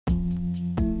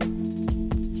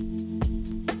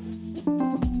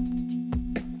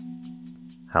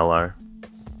Hello.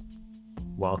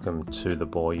 Welcome to the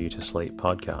Bore You to Sleep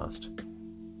podcast.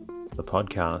 The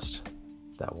podcast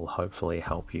that will hopefully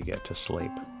help you get to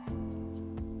sleep.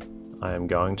 I am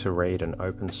going to read an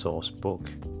open source book,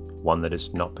 one that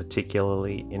is not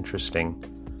particularly interesting,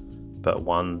 but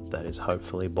one that is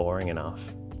hopefully boring enough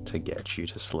to get you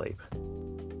to sleep.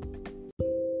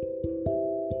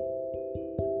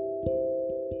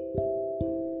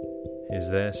 Is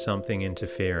there something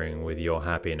interfering with your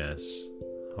happiness,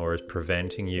 or is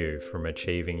preventing you from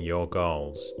achieving your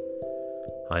goals?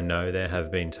 I know there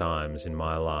have been times in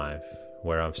my life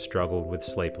where I've struggled with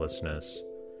sleeplessness,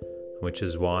 which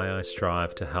is why I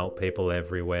strive to help people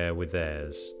everywhere with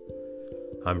theirs.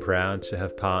 I'm proud to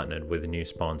have partnered with a new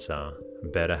sponsor,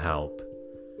 BetterHelp.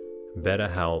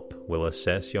 BetterHelp will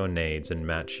assess your needs and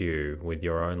match you with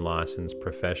your own licensed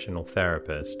professional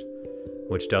therapist,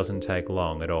 which doesn't take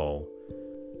long at all.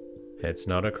 It's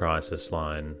not a crisis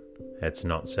line. It's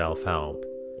not self-help.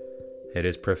 It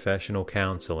is professional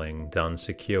counseling done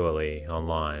securely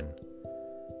online.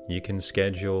 You can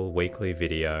schedule weekly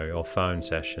video or phone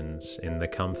sessions in the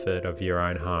comfort of your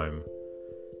own home.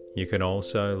 You can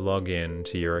also log in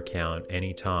to your account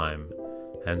anytime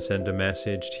and send a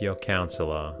message to your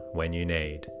counselor when you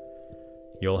need.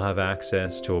 You'll have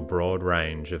access to a broad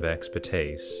range of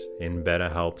expertise in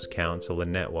BetterHelp's counselor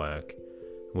network,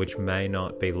 which may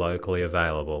not be locally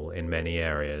available in many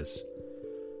areas.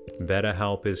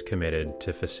 BetterHelp is committed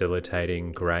to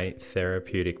facilitating great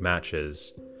therapeutic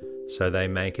matches, so they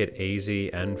make it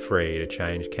easy and free to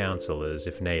change counselors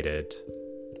if needed.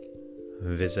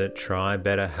 Visit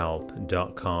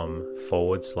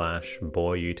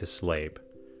trybetterhelp.com/bore you to sleep.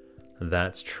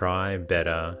 That's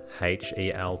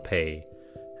trybetterhelp,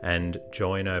 and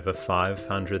join over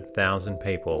 500,000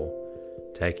 people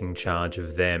taking charge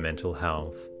of their mental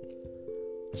health.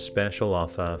 Special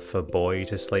offer for Bore You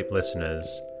to Sleep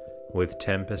listeners with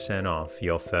 10% off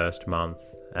your first month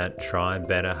at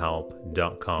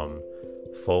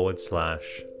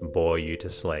trybetterhelp.com/bore you to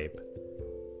sleep.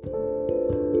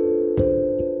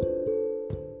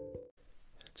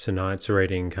 Tonight's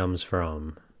reading comes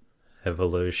from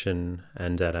Evolution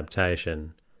and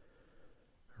Adaptation,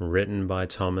 written by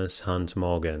Thomas Hunt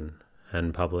Morgan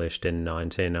and published in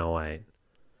 1908.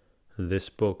 This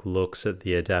book looks at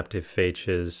the adaptive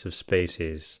features of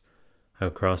species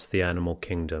across the animal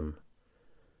kingdom.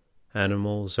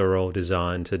 Animals are all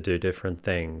designed to do different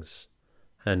things,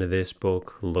 and this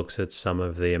book looks at some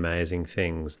of the amazing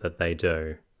things that they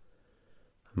do.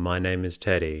 My name is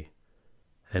Teddy,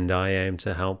 and I aim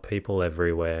to help people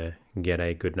everywhere get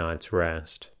a good night's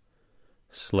rest.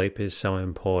 Sleep is so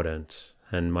important,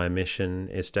 and my mission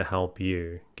is to help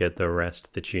you get the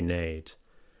rest that you need.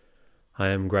 I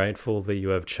am grateful that you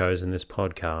have chosen this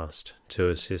podcast to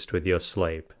assist with your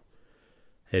sleep.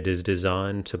 It is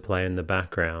designed to play in the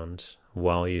background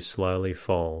while you slowly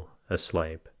fall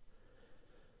asleep.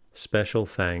 Special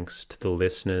thanks to the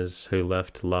listeners who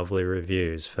left lovely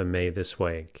reviews for me this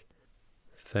week.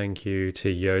 Thank you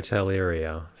to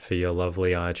Yoteliria for your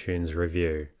lovely iTunes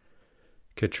review.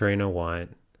 Katrina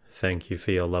White, thank you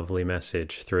for your lovely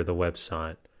message through the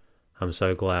website. I'm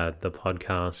so glad the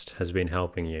podcast has been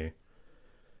helping you.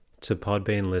 To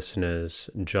Podbean listeners,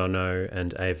 Jono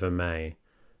and Ava May,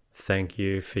 thank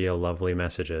you for your lovely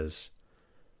messages.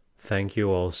 Thank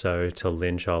you also to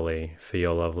Lynch Ollie for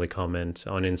your lovely comment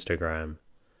on Instagram.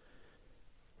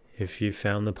 If you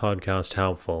found the podcast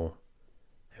helpful,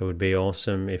 it would be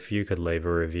awesome if you could leave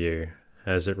a review,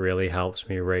 as it really helps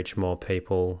me reach more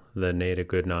people that need a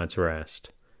good night's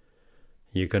rest.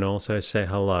 You can also say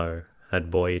hello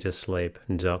at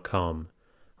boreyoutosleep.com,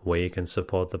 where you can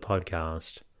support the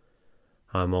podcast.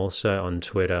 I'm also on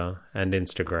Twitter and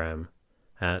Instagram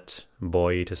at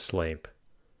Bore You to Sleep.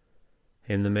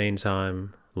 In the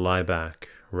meantime, lie back,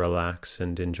 relax,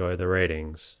 and enjoy the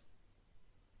readings.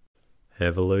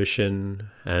 Evolution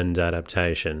and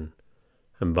Adaptation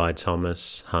by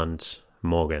Thomas Hunt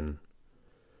Morgan.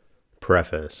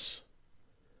 Preface.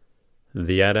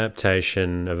 The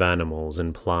adaptation of animals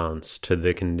and plants to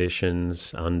the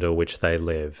conditions under which they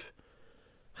live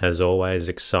has always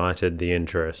excited the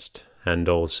interest and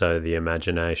also the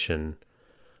imagination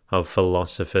of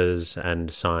philosophers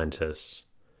and scientists.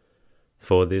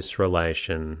 For this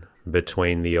relation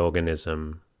between the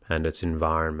organism and its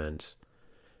environment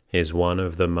is one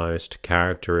of the most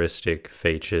characteristic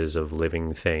features of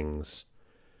living things.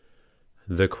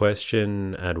 The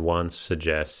question at once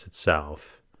suggests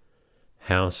itself: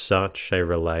 how such a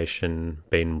relation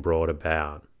been brought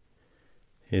about?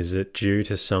 Is it due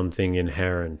to something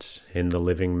inherent in the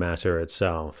living matter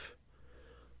itself?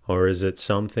 Or is it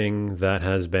something that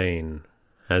has been,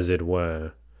 as it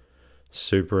were,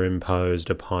 superimposed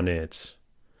upon it.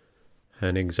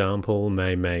 An example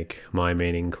may make my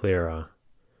meaning clearer.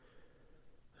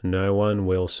 No one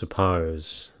will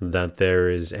suppose that there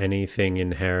is anything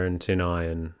inherent in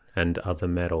iron and other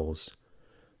metals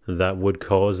that would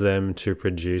cause them to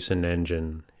produce an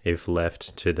engine if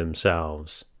left to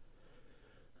themselves.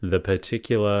 The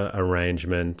particular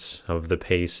arrangement of the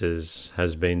pieces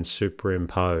has been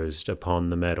superimposed upon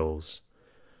the metals,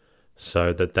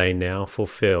 so that they now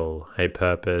fulfill a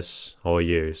purpose or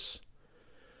use.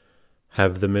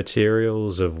 Have the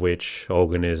materials of which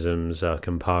organisms are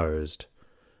composed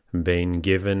been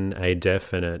given a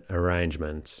definite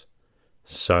arrangement,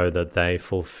 so that they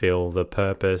fulfill the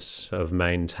purpose of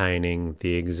maintaining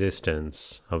the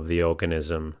existence of the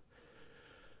organism?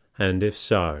 And if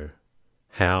so,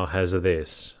 how has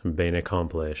this been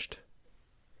accomplished?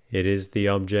 It is the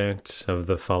object of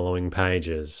the following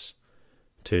pages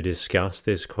to discuss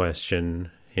this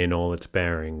question in all its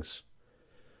bearings,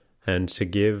 and to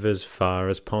give as far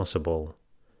as possible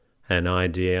an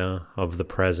idea of the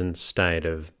present state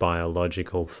of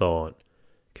biological thought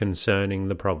concerning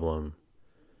the problem.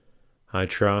 I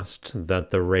trust that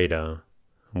the reader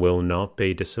will not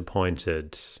be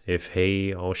disappointed if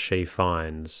he or she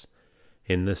finds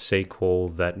in the sequel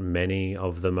that many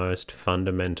of the most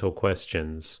fundamental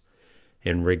questions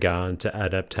in regard to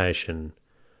adaptation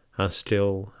are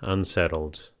still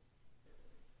unsettled.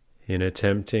 In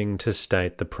attempting to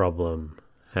state the problem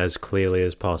as clearly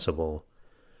as possible,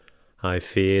 I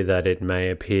fear that it may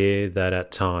appear that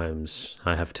at times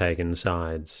I have taken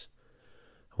sides,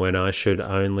 when I should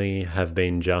only have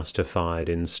been justified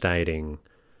in stating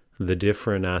the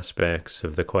different aspects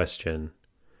of the question.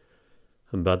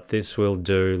 But this will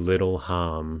do little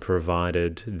harm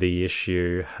provided the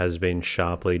issue has been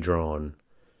sharply drawn.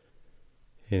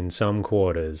 In some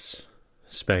quarters,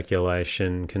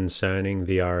 speculation concerning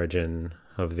the origin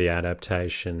of the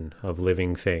adaptation of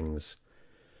living things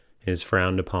is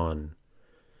frowned upon,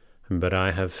 but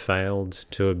I have failed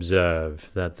to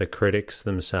observe that the critics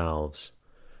themselves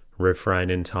refrain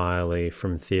entirely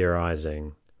from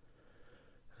theorizing.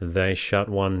 They shut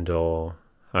one door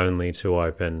only to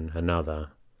open another,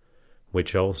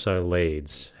 which also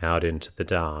leads out into the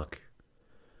dark.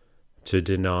 To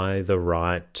deny the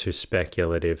right to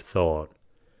speculative thought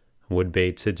would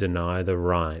be to deny the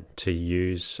right to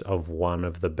use of one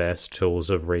of the best tools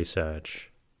of research.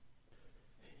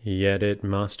 Yet it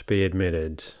must be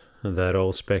admitted that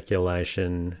all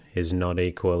speculation is not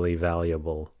equally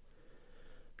valuable.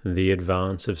 The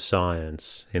advance of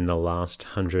science in the last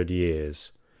 100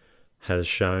 years has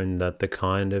shown that the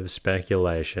kind of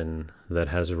speculation that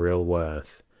has real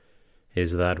worth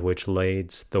is that which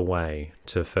leads the way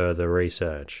to further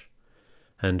research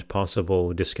and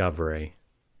possible discovery.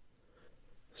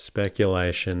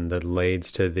 Speculation that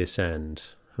leads to this end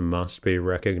must be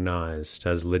recognized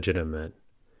as legitimate.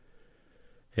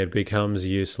 It becomes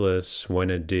useless when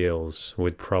it deals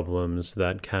with problems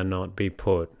that cannot be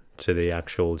put to the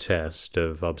actual test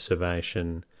of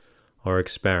observation or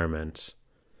experiment.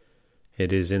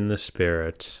 It is in the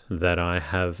spirit that I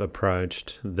have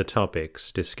approached the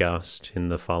topics discussed in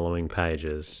the following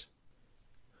pages.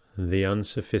 The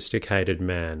unsophisticated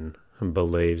man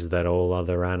believes that all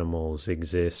other animals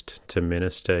exist to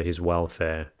minister his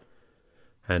welfare,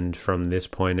 and from this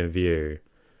point of view,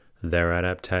 their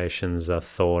adaptations are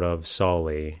thought of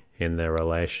solely in their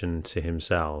relation to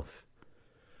himself.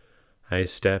 A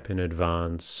step in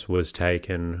advance was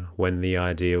taken when the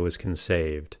idea was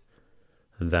conceived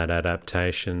that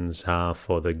adaptations are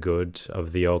for the good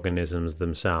of the organisms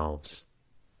themselves.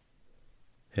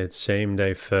 It seemed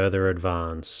a further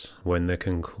advance when the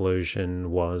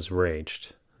conclusion was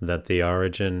reached that the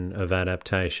origin of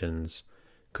adaptations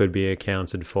could be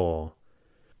accounted for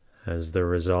as the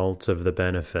result of the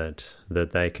benefit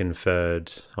that they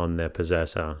conferred on their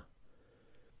possessor.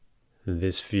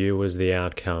 This view was the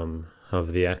outcome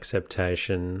of the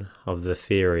acceptation of the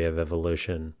theory of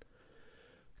evolution,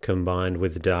 combined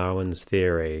with Darwin's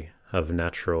theory of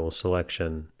natural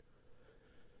selection.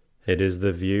 It is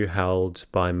the view held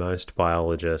by most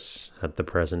biologists at the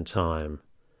present time,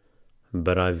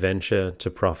 but I venture to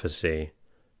prophesy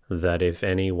that if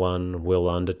anyone will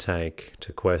undertake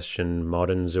to question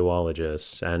modern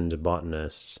zoologists and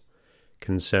botanists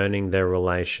concerning their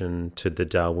relation to the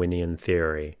Darwinian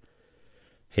theory,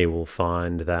 he will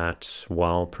find that,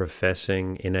 while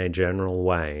professing in a general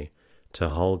way to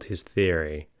hold his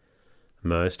theory,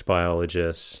 most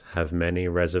biologists have many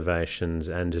reservations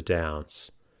and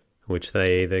doubts, which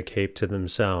they either keep to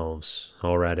themselves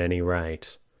or, at any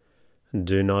rate,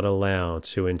 do not allow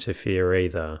to interfere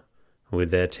either with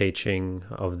their teaching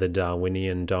of the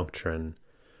Darwinian doctrine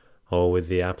or with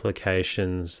the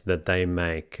applications that they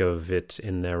make of it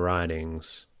in their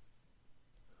writings.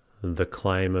 The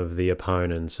claim of the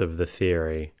opponents of the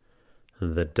theory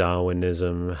that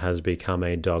Darwinism has become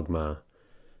a dogma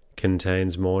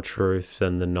contains more truth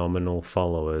than the nominal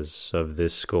followers of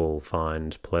this school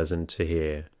find pleasant to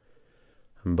hear.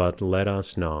 But let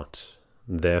us not,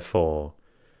 therefore,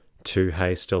 too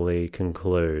hastily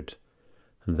conclude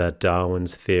that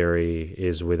Darwin's theory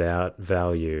is without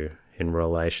value in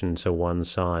relation to one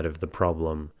side of the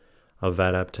problem of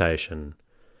adaptation.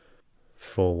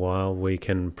 For while we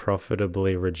can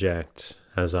profitably reject,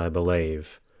 as I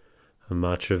believe,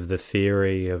 much of the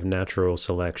theory of natural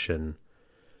selection,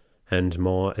 and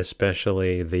more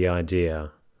especially the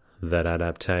idea that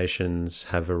adaptations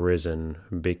have arisen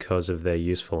because of their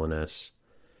usefulness,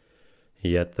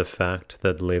 yet the fact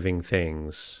that living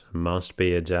things must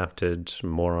be adapted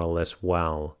more or less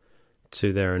well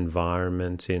to their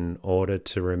environment in order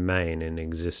to remain in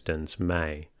existence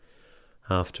may,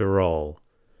 after all,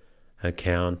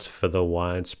 account for the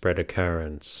widespread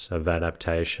occurrence of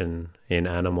adaptation in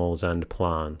animals and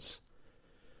plants.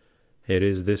 It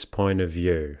is this point of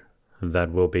view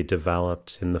that will be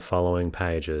developed in the following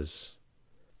pages.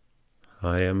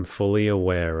 I am fully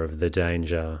aware of the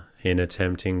danger in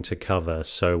attempting to cover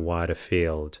so wide a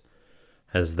field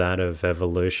as that of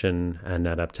evolution and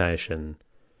adaptation,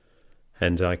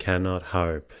 and I cannot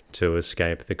hope to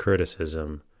escape the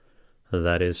criticism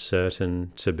that is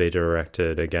certain to be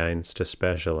directed against a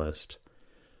specialist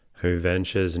who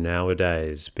ventures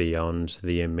nowadays beyond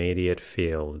the immediate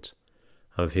field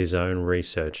of his own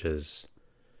researches.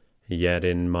 Yet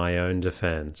in my own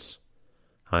defense,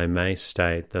 I may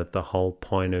state that the whole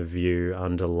point of view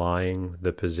underlying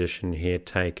the position here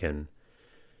taken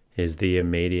is the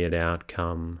immediate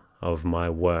outcome of my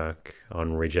work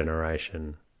on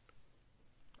regeneration.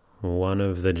 One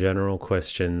of the general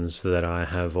questions that I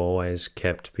have always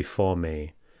kept before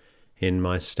me in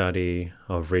my study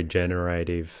of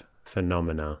regenerative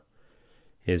phenomena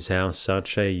is how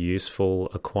such a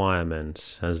useful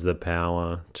acquirement as the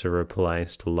power to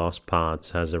replace lost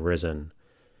parts has arisen,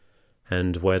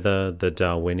 and whether the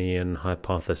Darwinian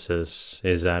hypothesis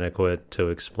is adequate to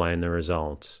explain the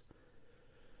results.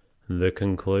 The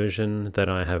conclusion that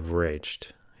I have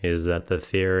reached is that the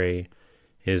theory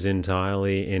is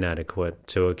entirely inadequate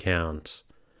to account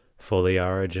for the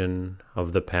origin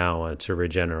of the power to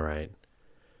regenerate,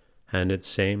 and it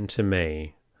seemed to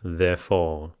me,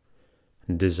 therefore,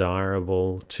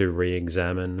 desirable to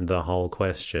re-examine the whole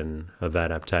question of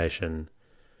adaptation,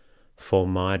 for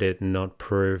might it not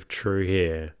prove true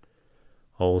here,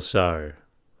 also,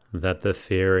 that the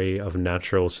theory of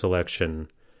natural selection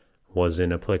was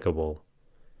inapplicable?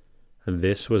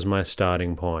 This was my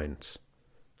starting point.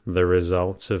 The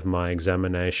results of my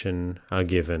examination are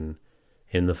given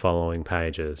in the following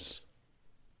pages.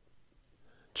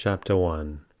 Chapter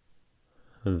 1.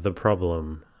 The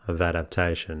Problem of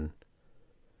Adaptation.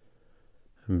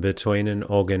 Between an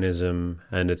organism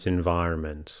and its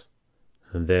environment,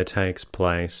 there takes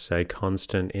place a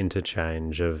constant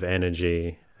interchange of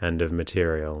energy and of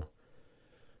material.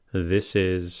 This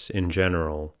is, in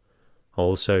general,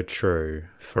 also true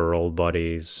for all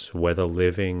bodies, whether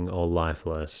living or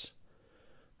lifeless.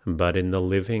 But in the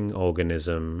living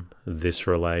organism, this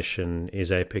relation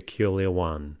is a peculiar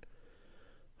one.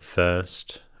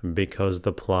 First, because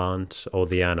the plant or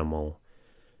the animal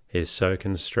is so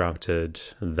constructed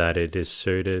that it is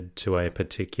suited to a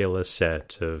particular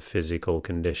set of physical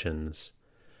conditions.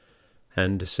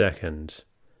 And second,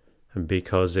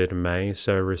 because it may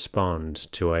so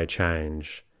respond to a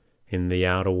change in the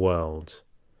outer world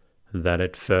that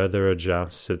it further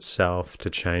adjusts itself to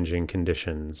changing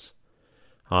conditions,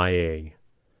 i.e.,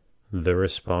 the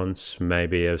response may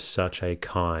be of such a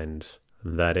kind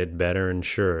that it better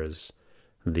ensures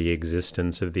the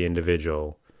existence of the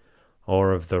individual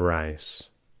or of the race.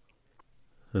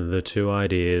 The two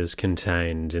ideas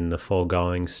contained in the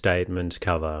foregoing statement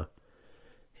cover,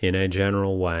 in a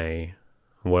general way,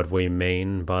 what we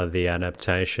mean by the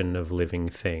adaptation of living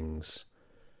things.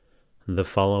 The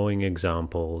following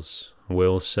examples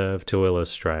will serve to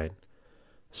illustrate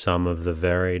some of the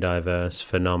very diverse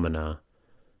phenomena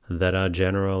that are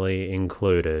generally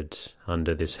included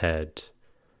under this head.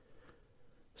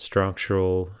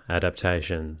 Structural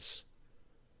adaptations.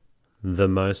 The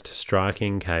most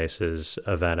striking cases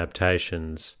of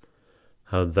adaptations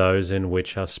are those in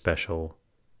which a special,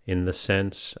 in the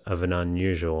sense of an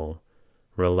unusual,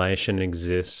 relation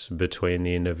exists between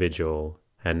the individual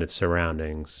and its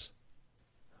surroundings.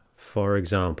 For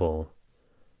example,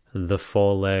 the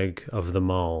foreleg of the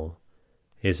mole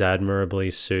is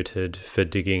admirably suited for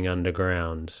digging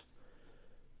underground,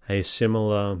 A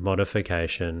similar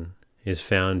modification is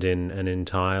found in an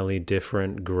entirely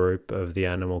different group of the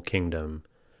animal kingdom,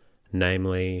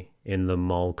 namely in the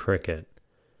mole cricket,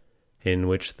 in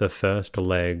which the first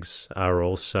legs are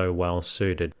also well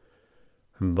suited.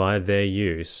 By their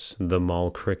use, the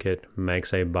mole cricket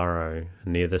makes a burrow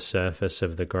near the surface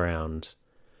of the ground,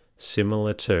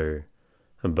 similar to,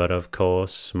 but of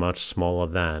course much smaller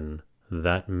than,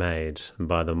 that made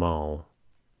by the mole.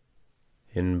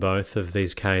 In both of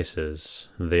these cases,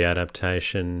 the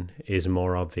adaptation is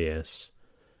more obvious,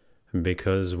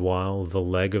 because while the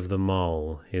leg of the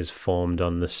mole is formed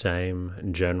on the same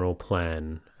general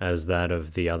plan as that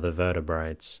of the other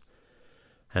vertebrates,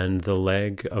 and the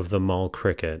leg of the mole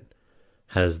cricket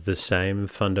has the same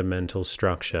fundamental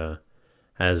structure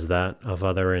as that of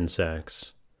other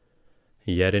insects,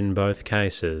 yet in both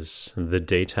cases the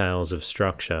details of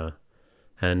structure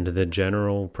and the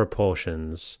general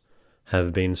proportions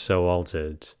have been so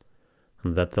altered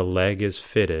that the leg is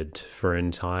fitted for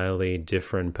entirely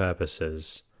different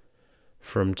purposes,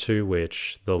 from to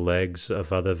which the legs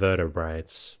of other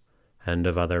vertebrates and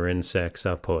of other insects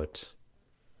are put.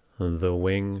 The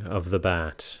wing of the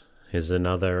bat is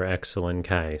another excellent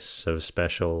case of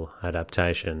special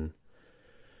adaptation.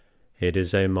 It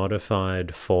is a modified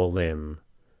forelimb,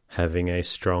 having a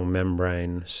strong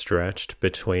membrane stretched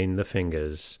between the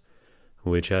fingers,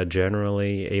 which are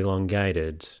generally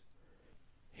elongated.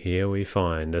 Here we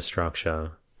find a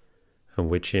structure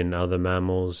which in other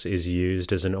mammals is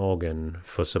used as an organ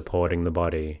for supporting the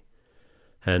body,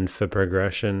 and for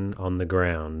progression on the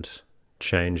ground,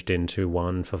 changed into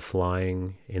one for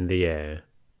flying in the air.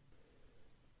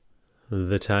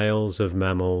 The tails of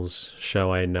mammals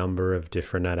show a number of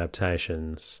different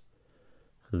adaptations.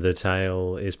 The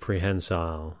tail is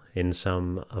prehensile in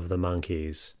some of the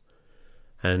monkeys,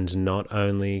 and not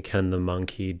only can the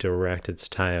monkey direct its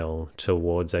tail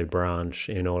towards a branch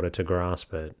in order to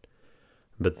grasp it,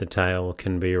 but the tail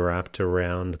can be wrapped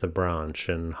around the branch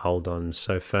and hold on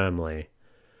so firmly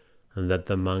that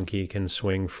the monkey can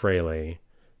swing freely,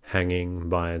 hanging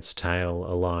by its tail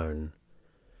alone.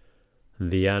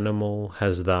 The animal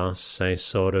has thus a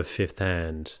sort of fifth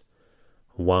hand,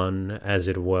 one as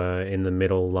it were in the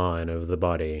middle line of the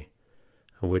body,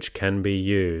 which can be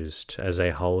used as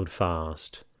a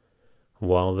holdfast,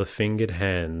 while the fingered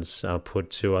hands are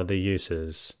put to other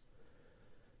uses.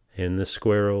 In the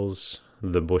squirrels,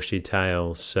 the bushy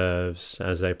tail serves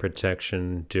as a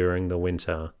protection during the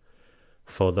winter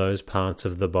for those parts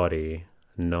of the body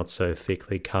not so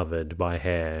thickly covered by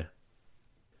hair.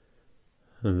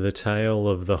 The tail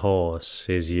of the horse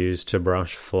is used to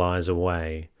brush flies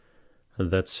away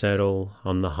that settle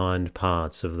on the hind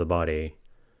parts of the body.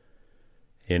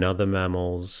 In other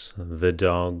mammals, the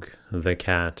dog, the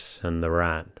cat, and the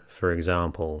rat, for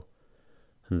example,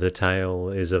 the tail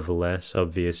is of less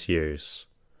obvious use,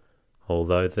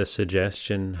 although the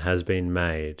suggestion has been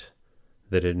made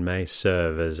that it may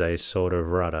serve as a sort of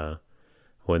rudder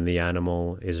when the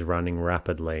animal is running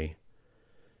rapidly.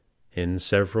 In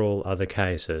several other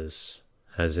cases,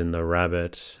 as in the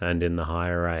rabbit and in the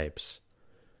higher apes,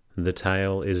 the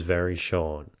tail is very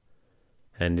short,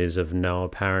 and is of no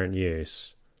apparent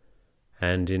use,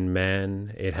 and in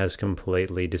man it has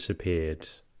completely disappeared.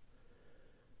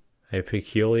 A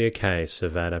peculiar case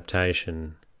of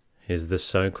adaptation is the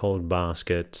so-called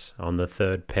basket on the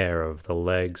third pair of the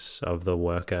legs of the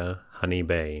worker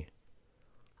honey-bee.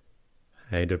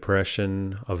 A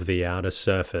depression of the outer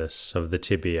surface of the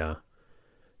tibia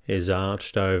is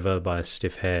arched over by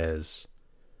stiff hairs.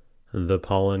 The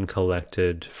pollen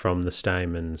collected from the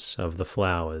stamens of the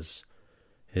flowers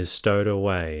is stowed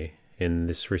away in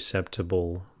this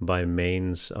receptacle by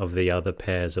means of the other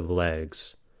pairs of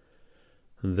legs.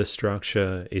 The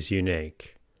structure is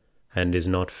unique, and is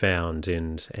not found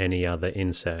in any other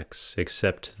insects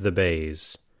except the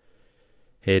bees.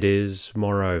 It is,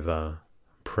 moreover,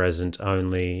 present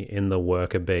only in the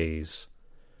worker bees,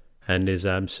 and is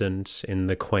absent in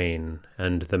the queen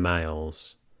and the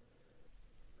males.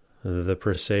 The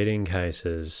preceding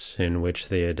cases in which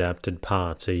the adapted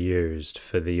parts are used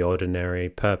for the ordinary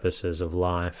purposes of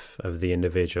life of the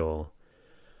individual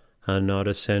are not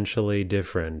essentially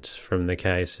different from the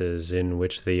cases in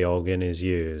which the organ is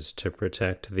used to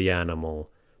protect the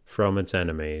animal from its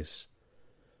enemies.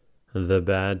 The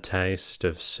bad taste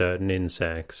of certain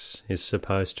insects is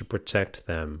supposed to protect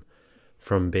them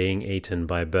from being eaten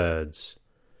by birds.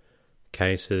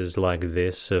 Cases like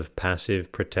this of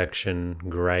passive protection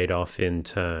grade off in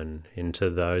turn into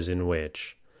those in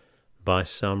which, by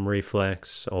some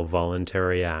reflex or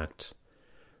voluntary act,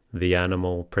 the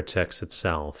animal protects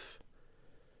itself.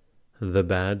 The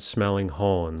bad-smelling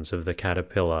horns of the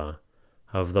caterpillar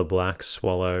of the black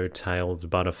swallow-tailed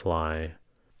butterfly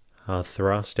are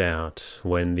thrust out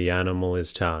when the animal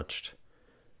is touched,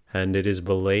 and it is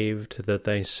believed that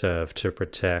they serve to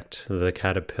protect the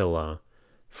caterpillar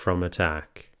from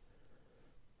attack.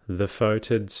 The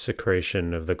fotid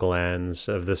secretion of the glands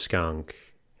of the skunk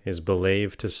is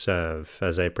believed to serve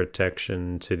as a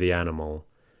protection to the animal,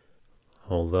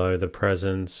 although the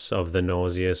presence of the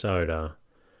nauseous odor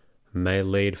may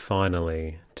lead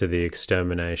finally to the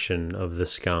extermination of the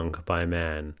skunk by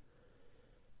man.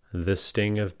 The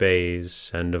sting of bees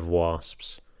and of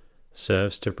wasps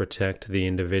serves to protect the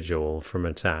individual from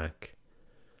attack.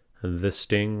 The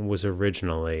sting was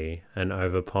originally an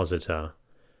ovipositor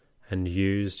and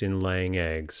used in laying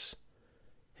eggs.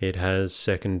 It has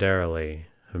secondarily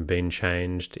been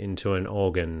changed into an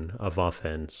organ of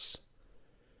offense.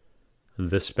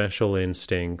 The special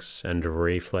instincts and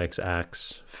reflex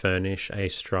acts furnish a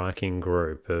striking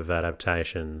group of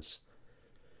adaptations.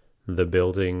 The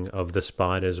building of the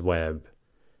spider's web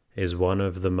is one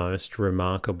of the most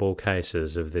remarkable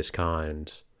cases of this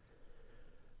kind.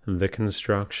 The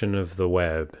construction of the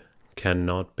web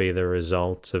cannot be the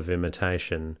result of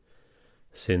imitation,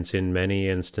 since in many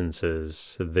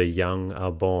instances the young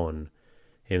are born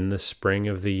in the spring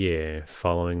of the year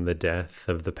following the death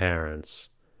of the parents.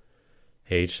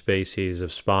 Each species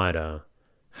of spider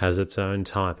has its own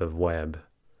type of web,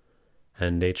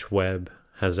 and each web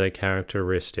has a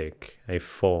characteristic, a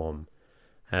form,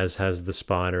 as has the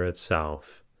spider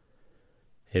itself.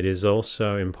 It is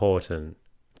also important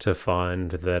to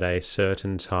find that a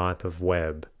certain type of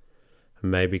web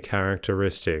may be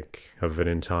characteristic of an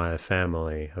entire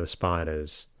family of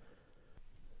spiders,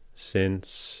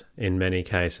 since, in many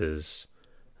cases,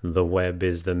 the web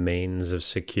is the means of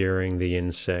securing the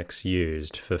insects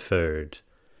used for food.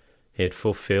 It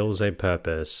fulfills a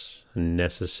purpose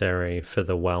necessary for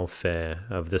the welfare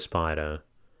of the spider.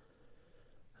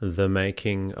 The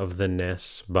making of the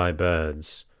nests by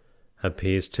birds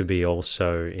appears to be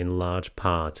also in large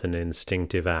part an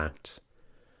instinctive act,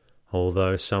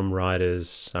 although some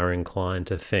writers are inclined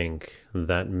to think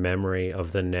that memory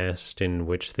of the nest in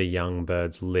which the young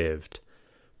birds lived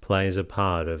plays a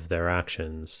part of their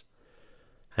actions,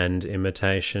 and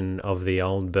imitation of the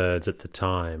old birds at the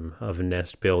time of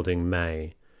nest building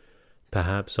may,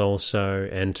 perhaps, also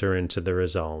enter into the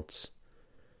results.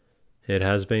 It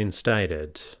has been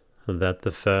stated that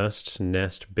the first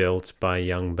nest built by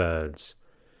young birds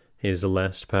is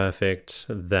less perfect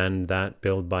than that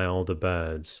built by older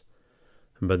birds,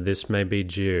 but this may be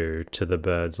due to the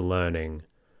birds learning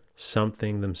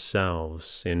something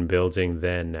themselves in building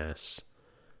their nests,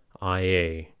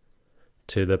 i.e.,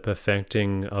 to the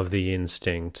perfecting of the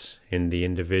instinct in the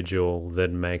individual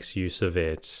that makes use of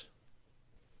it.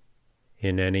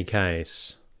 In any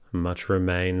case, much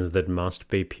remains that must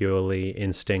be purely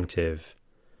instinctive.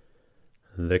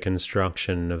 The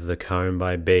construction of the comb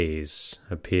by bees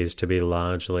appears to be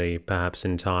largely, perhaps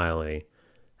entirely,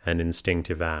 an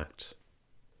instinctive act.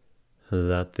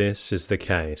 That this is the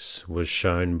case was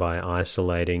shown by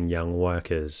isolating young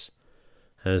workers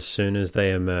as soon as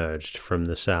they emerged from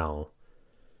the cell,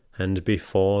 and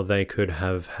before they could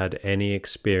have had any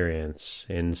experience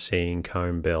in seeing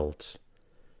comb built.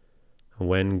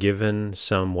 When given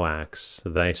some wax,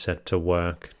 they set to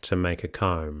work to make a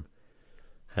comb,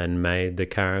 and made the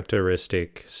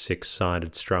characteristic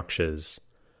six-sided structures,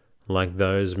 like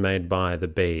those made by the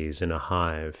bees in a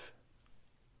hive.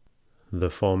 The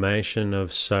formation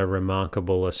of so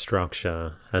remarkable a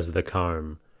structure as the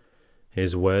comb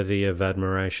is worthy of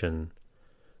admiration,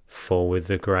 for with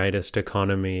the greatest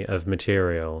economy of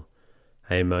material,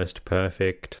 a most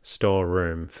perfect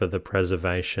storeroom for the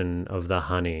preservation of the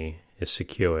honey is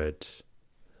secured.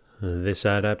 This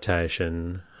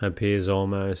adaptation appears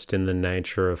almost in the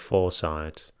nature of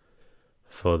foresight,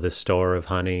 for the store of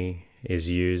honey is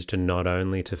used not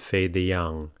only to feed the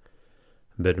young,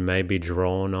 but may be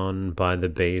drawn on by the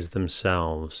bees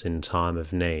themselves in time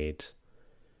of need.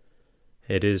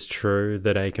 It is true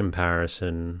that a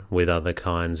comparison with other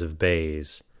kinds of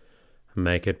bees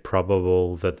make it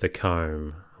probable that the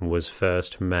comb was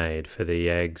first made for the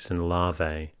eggs and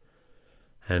larvae,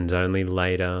 and only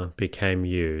later became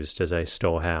used as a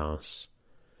storehouse.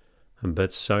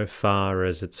 But so far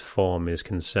as its form is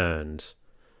concerned,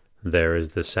 there is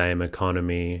the same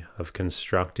economy of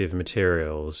constructive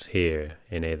materials here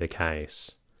in either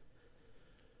case.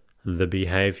 The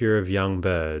behavior of young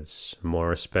birds,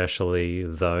 more especially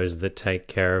those that take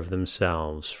care of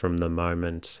themselves from the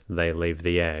moment they leave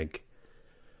the egg,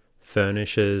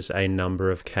 furnishes a number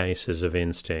of cases of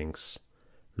instincts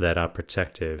that are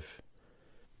protective.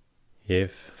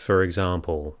 If, for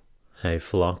example, a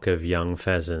flock of young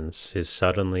pheasants is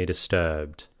suddenly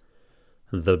disturbed.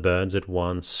 The birds at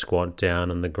once squat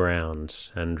down on the ground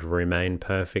and remain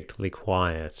perfectly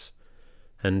quiet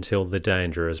until the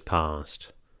danger is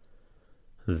past.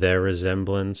 Their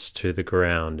resemblance to the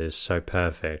ground is so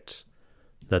perfect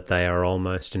that they are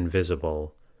almost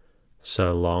invisible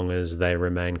so long as they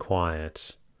remain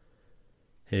quiet.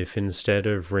 If instead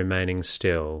of remaining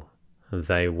still,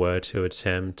 they were to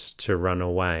attempt to run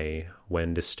away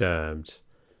when disturbed,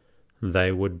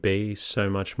 they would be so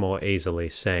much more easily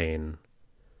seen.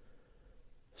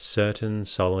 Certain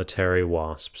solitary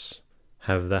wasps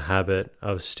have the habit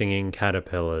of stinging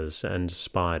caterpillars and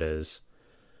spiders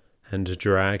and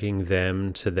dragging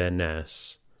them to their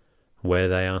nests, where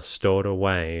they are stored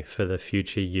away for the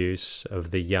future use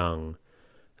of the young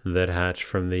that hatch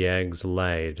from the eggs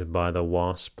laid by the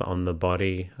wasp on the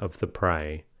body of the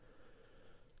prey.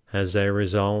 As a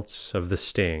result of the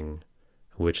sting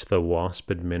which the wasp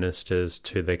administers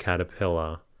to the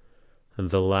caterpillar,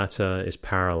 the latter is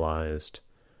paralyzed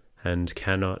and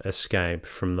cannot escape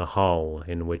from the hole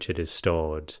in which it is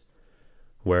stored,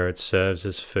 where it serves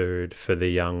as food for the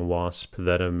young wasp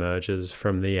that emerges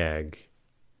from the egg.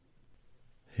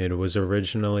 It was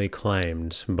originally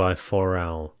claimed by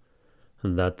Forel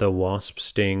that the wasp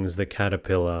stings the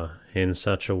caterpillar in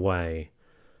such a way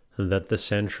that the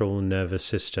central nervous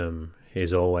system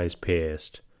is always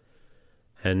pierced,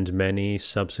 and many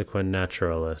subsequent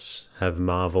naturalists have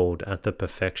marveled at the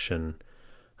perfection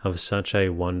of such a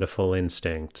wonderful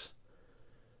instinct.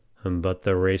 But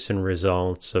the recent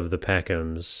results of the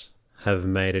Peckhams have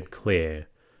made it clear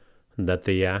that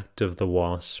the act of the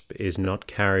wasp is not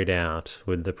carried out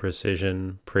with the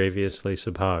precision previously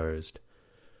supposed,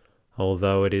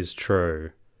 although it is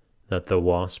true that the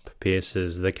wasp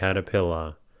pierces the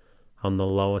caterpillar on the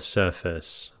lower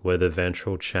surface where the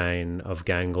ventral chain of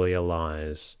ganglia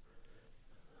lies.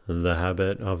 The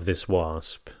habit of this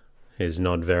wasp is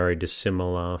not very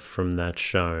dissimilar from that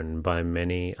shown by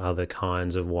many other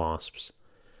kinds of wasps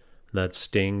that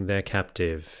sting their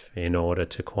captive in order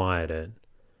to quiet it.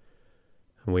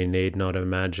 We need not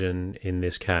imagine in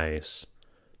this case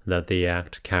that the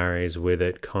act carries with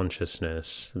it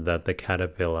consciousness that the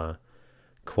caterpillar,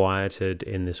 quieted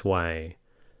in this way,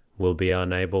 will be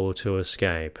unable to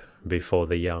escape before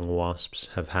the young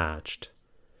wasps have hatched.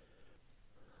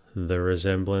 The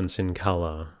resemblance in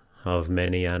colour of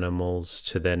many animals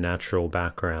to their natural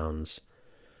backgrounds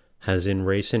has in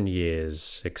recent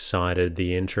years excited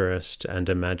the interest and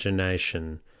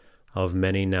imagination of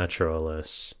many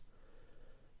naturalists.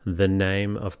 The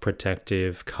name of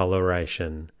protective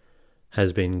coloration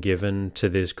has been given to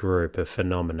this group of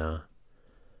phenomena.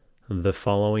 The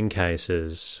following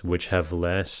cases, which have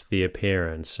less the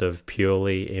appearance of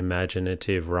purely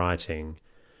imaginative writing,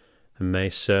 may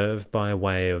serve by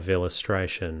way of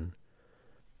illustration.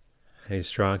 A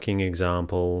striking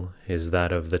example is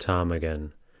that of the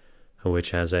ptarmigan,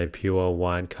 which has a pure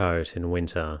white coat in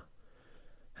winter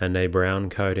and a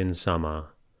brown coat in summer.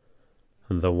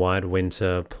 The white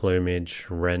winter plumage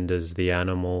renders the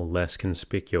animal less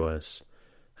conspicuous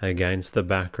against the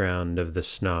background of the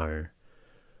snow,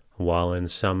 while in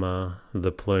summer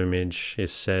the plumage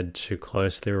is said to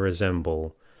closely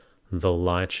resemble the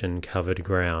lichen-covered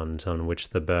ground on which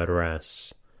the bird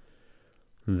rests.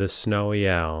 The snowy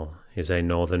owl is a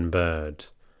northern bird,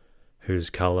 whose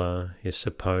colour is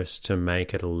supposed to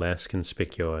make it less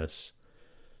conspicuous,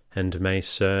 and may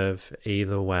serve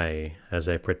either way as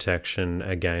a protection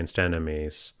against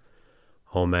enemies,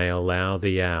 or may allow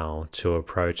the owl to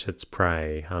approach its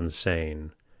prey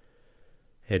unseen.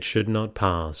 It should not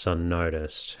pass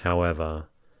unnoticed, however,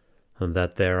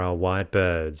 that there are white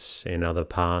birds in other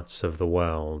parts of the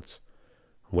world,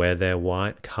 where their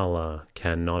white colour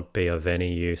cannot be of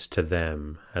any use to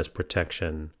them as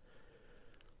protection.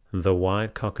 The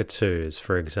white cockatoos,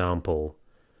 for example,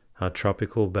 are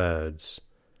tropical birds,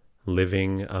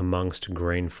 living amongst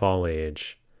green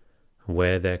foliage,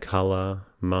 where their colour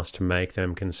must make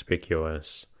them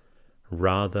conspicuous,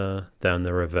 rather than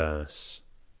the reverse.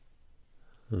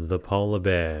 The polar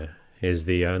bear is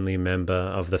the only member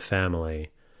of the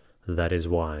family that is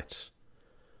white,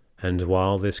 and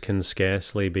while this can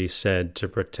scarcely be said to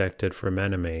protect it from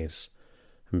enemies,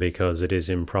 because it is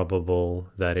improbable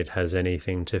that it has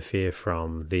anything to fear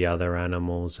from the other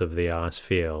animals of the ice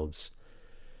fields,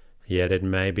 yet it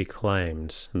may be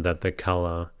claimed that the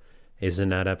colour is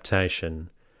an adaptation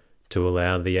to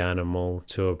allow the animal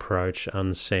to approach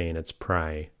unseen its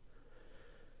prey.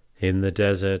 In the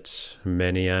desert,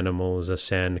 many animals are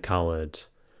sand-coloured,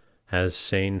 as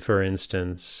seen for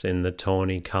instance in the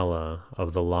tawny colour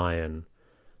of the lion,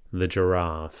 the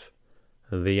giraffe,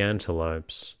 the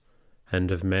antelopes,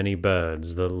 and of many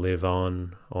birds that live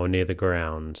on or near the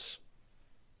ground.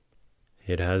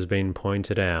 It has been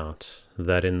pointed out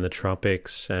that in the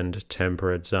tropics and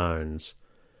temperate zones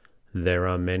there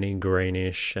are many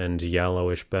greenish and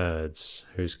yellowish birds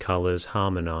whose colors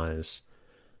harmonize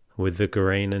with the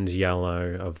green and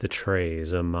yellow of the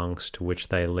trees amongst which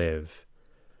they live.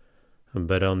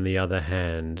 But on the other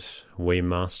hand, we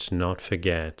must not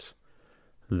forget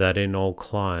that in all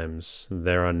climes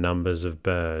there are numbers of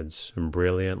birds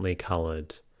brilliantly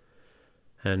colored,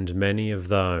 and many of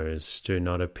those do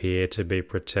not appear to be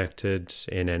protected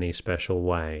in any special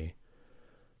way.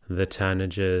 The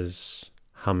tanagers,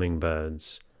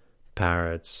 hummingbirds,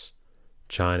 parrots,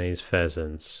 Chinese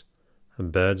pheasants,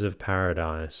 birds of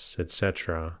paradise,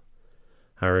 etc.,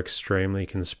 are extremely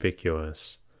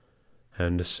conspicuous,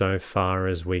 and so far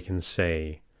as we can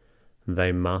see,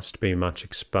 they must be much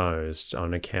exposed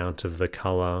on account of the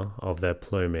colour of their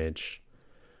plumage.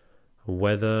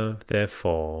 Whether,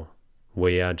 therefore,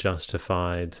 we are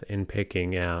justified in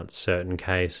picking out certain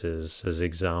cases as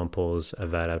examples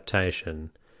of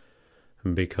adaptation,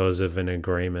 because of an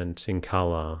agreement in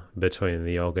colour between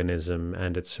the organism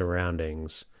and its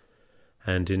surroundings,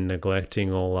 and in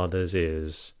neglecting all others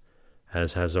is,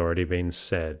 as has already been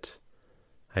said,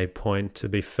 a point to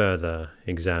be further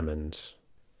examined.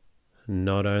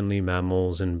 Not only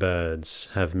mammals and birds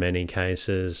have many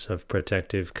cases of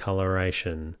protective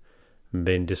coloration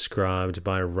been described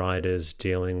by writers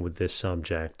dealing with this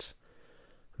subject,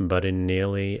 but in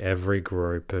nearly every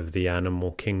group of the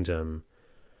animal kingdom,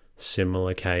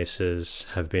 similar cases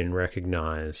have been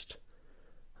recognized.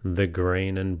 The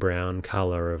green and brown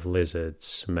color of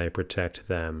lizards may protect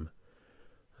them.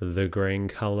 The green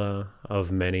color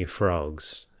of many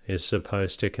frogs is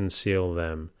supposed to conceal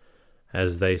them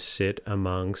as they sit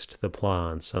amongst the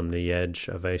plants on the edge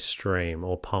of a stream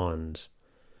or pond.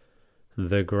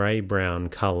 The grey-brown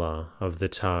colour of the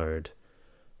toad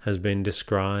has been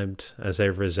described as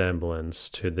a resemblance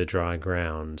to the dry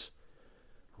ground,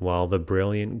 while the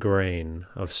brilliant green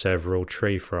of several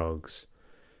tree frogs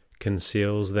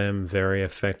conceals them very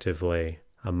effectively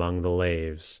among the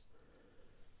leaves.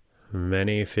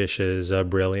 Many fishes are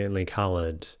brilliantly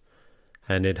coloured,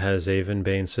 and it has even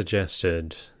been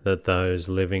suggested that those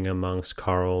living amongst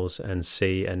corals and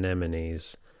sea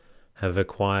anemones have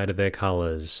acquired their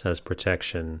colours as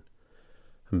protection,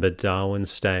 but Darwin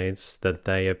states that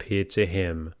they appeared to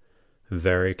him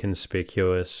very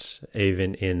conspicuous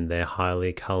even in their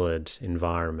highly coloured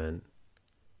environment.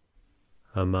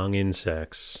 Among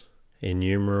insects,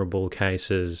 innumerable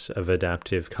cases of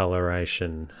adaptive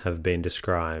coloration have been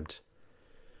described.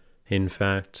 In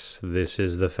fact, this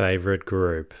is the favourite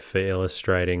group for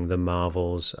illustrating the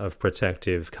marvels of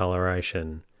protective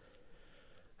coloration.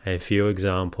 A few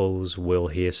examples will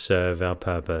here serve our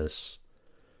purpose.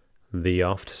 The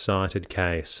oft-cited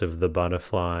case of the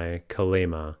butterfly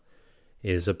Kallima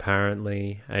is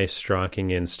apparently a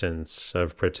striking instance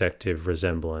of protective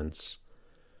resemblance.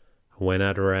 When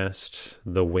at rest,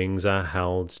 the wings are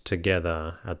held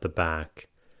together at the back,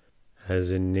 as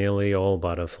in nearly all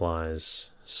butterflies,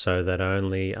 so that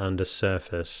only under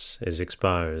surface is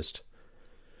exposed.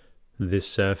 This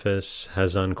surface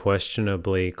has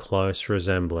unquestionably close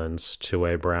resemblance to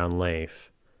a brown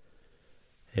leaf.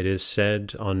 It is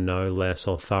said on no less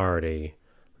authority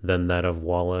than that of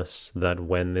Wallace that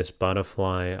when this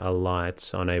butterfly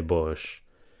alights on a bush,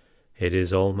 it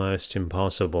is almost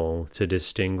impossible to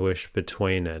distinguish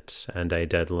between it and a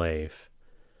dead leaf.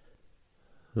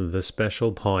 The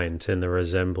special point in the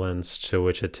resemblance to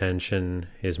which attention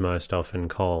is most often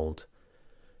called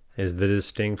is the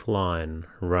distinct line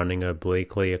running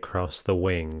obliquely across the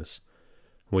wings,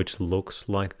 which looks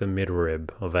like the midrib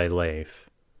of a leaf.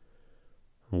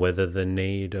 Whether the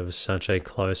need of such a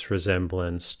close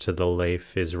resemblance to the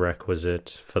leaf is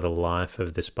requisite for the life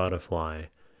of this butterfly,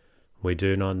 we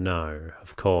do not know,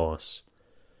 of course,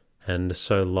 and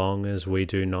so long as we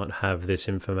do not have this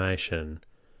information,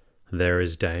 there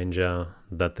is danger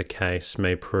that the case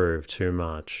may prove too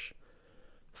much.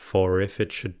 For if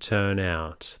it should turn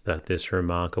out that this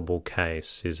remarkable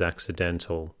case is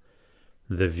accidental,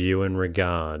 the view in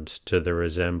regard to the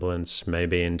resemblance may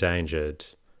be endangered.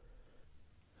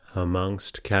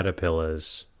 Amongst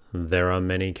caterpillars, there are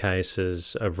many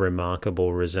cases of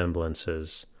remarkable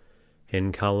resemblances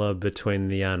in colour between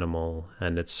the animal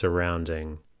and its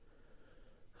surrounding.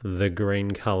 The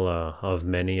green colour of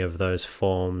many of those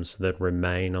forms that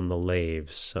remain on the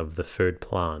leaves of the food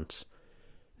plant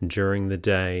during the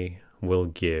day will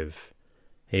give,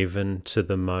 even to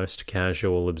the most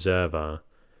casual observer,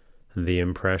 the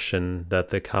impression that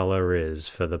the colour is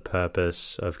for the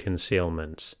purpose of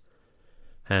concealment,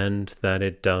 and that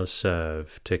it does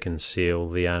serve to conceal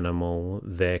the animal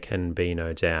there can be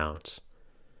no doubt.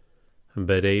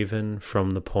 But even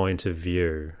from the point of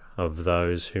view of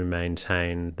those who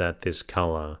maintain that this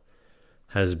colour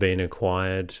has been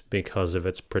acquired because of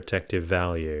its protective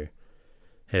value,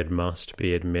 it must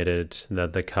be admitted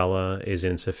that the colour is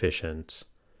insufficient,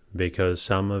 because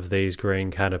some of these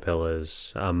green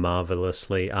caterpillars are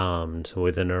marvellously armed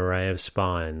with an array of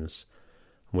spines,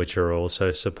 which are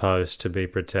also supposed to be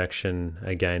protection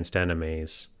against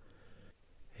enemies.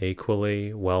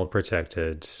 Equally well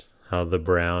protected are the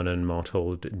brown and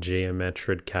mottled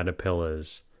geometrid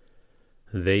caterpillars.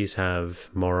 These have,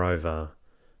 moreover,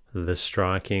 the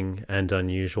striking and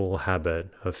unusual habit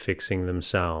of fixing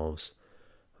themselves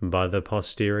by the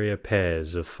posterior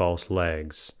pairs of false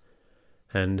legs,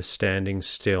 and standing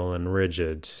still and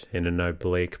rigid in an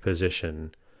oblique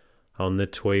position on the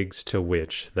twigs to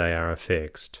which they are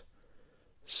affixed.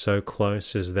 So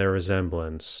close is their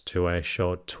resemblance to a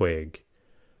short twig,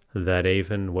 that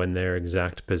even when their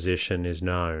exact position is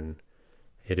known,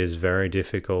 it is very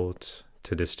difficult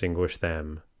to distinguish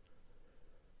them.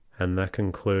 And that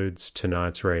concludes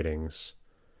tonight's readings.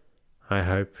 I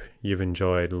hope you've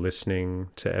enjoyed listening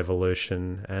to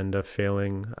evolution and are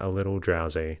feeling a little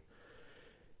drowsy.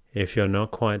 If you're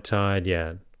not quite tired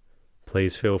yet,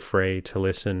 please feel free to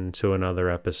listen to another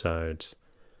episode.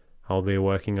 I'll be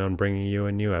working on bringing you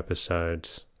a new episode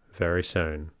very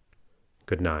soon.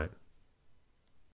 Good night.